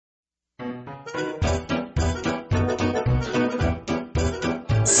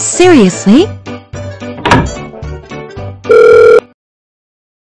Seriously?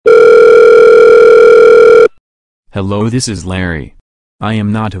 Hello, this is Larry. I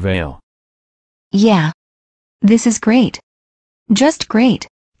am not avail. Yeah. This is great. Just great.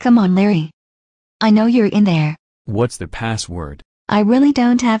 Come on, Larry. I know you're in there. What's the password? I really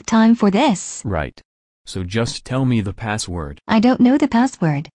don't have time for this. Right. So just tell me the password. I don't know the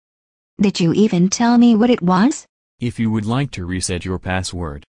password. Did you even tell me what it was? If you would like to reset your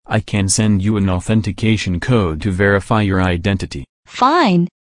password, I can send you an authentication code to verify your identity. Fine.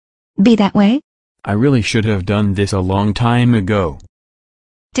 Be that way? I really should have done this a long time ago.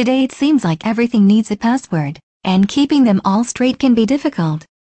 Today it seems like everything needs a password, and keeping them all straight can be difficult.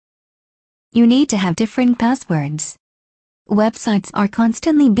 You need to have different passwords. Websites are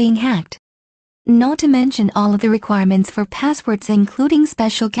constantly being hacked. Not to mention all of the requirements for passwords including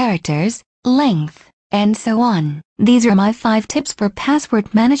special characters, length, and so on. These are my 5 tips for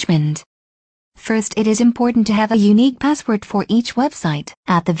password management. First, it is important to have a unique password for each website.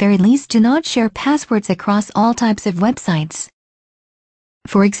 At the very least, do not share passwords across all types of websites.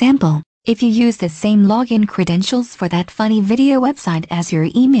 For example, if you use the same login credentials for that funny video website as your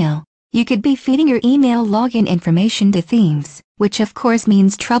email, you could be feeding your email login information to thieves, which of course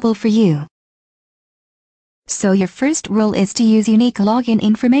means trouble for you. So your first rule is to use unique login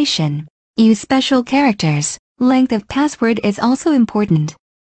information. Use special characters. Length of password is also important.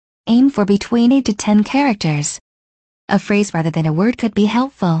 Aim for between 8 to 10 characters. A phrase rather than a word could be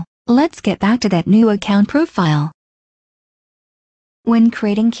helpful. Let's get back to that new account profile. When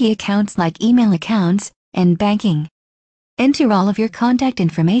creating key accounts like email accounts and banking, enter all of your contact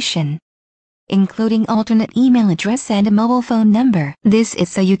information, including alternate email address and a mobile phone number. This is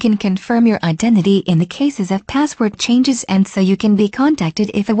so you can confirm your identity in the cases of password changes and so you can be contacted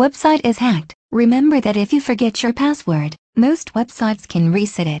if a website is hacked. Remember that if you forget your password, most websites can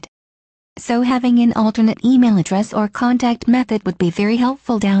reset it. So having an alternate email address or contact method would be very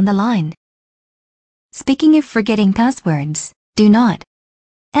helpful down the line. Speaking of forgetting passwords, do not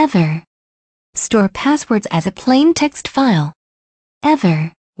ever store passwords as a plain text file.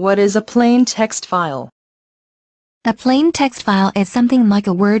 Ever. What is a plain text file? A plain text file is something like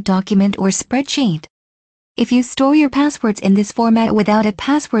a Word document or spreadsheet. If you store your passwords in this format without a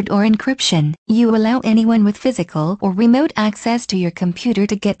password or encryption, you allow anyone with physical or remote access to your computer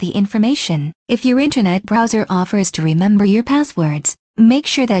to get the information. If your internet browser offers to remember your passwords, make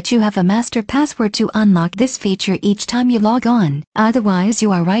sure that you have a master password to unlock this feature each time you log on. Otherwise,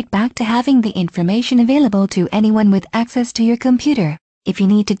 you are right back to having the information available to anyone with access to your computer. If you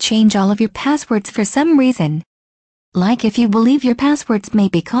need to change all of your passwords for some reason, like if you believe your passwords may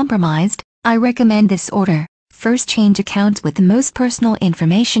be compromised, I recommend this order. First, change accounts with the most personal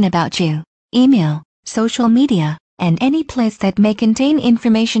information about you. Email, social media, and any place that may contain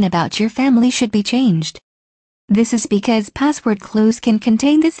information about your family should be changed. This is because password clues can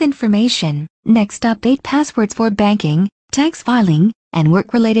contain this information. Next, update passwords for banking, tax filing, and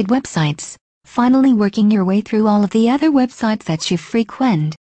work-related websites. Finally, working your way through all of the other websites that you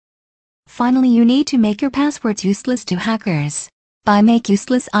frequent. Finally, you need to make your passwords useless to hackers. By make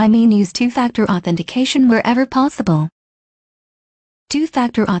useless, I mean use two-factor authentication wherever possible.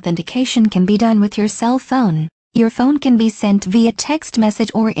 Two-factor authentication can be done with your cell phone. Your phone can be sent via text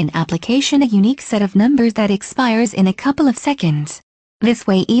message or in application a unique set of numbers that expires in a couple of seconds. This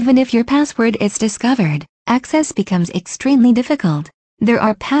way, even if your password is discovered, access becomes extremely difficult. There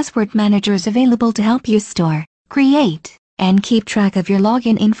are password managers available to help you store, create, and keep track of your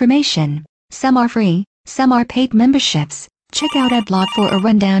login information. Some are free, some are paid memberships. Check out our blog for a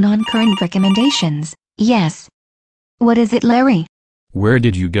rundown on current recommendations. Yes. What is it, Larry? Where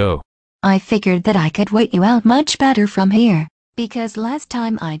did you go? I figured that I could wait you out much better from here, because last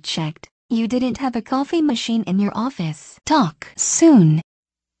time I checked, you didn't have a coffee machine in your office. Talk soon.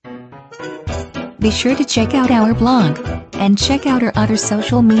 Be sure to check out our blog, and check out our other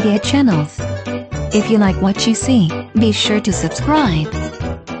social media channels. If you like what you see, be sure to subscribe.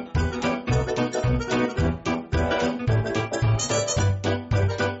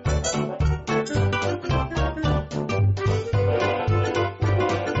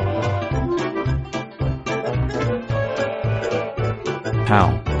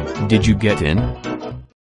 How did you get in?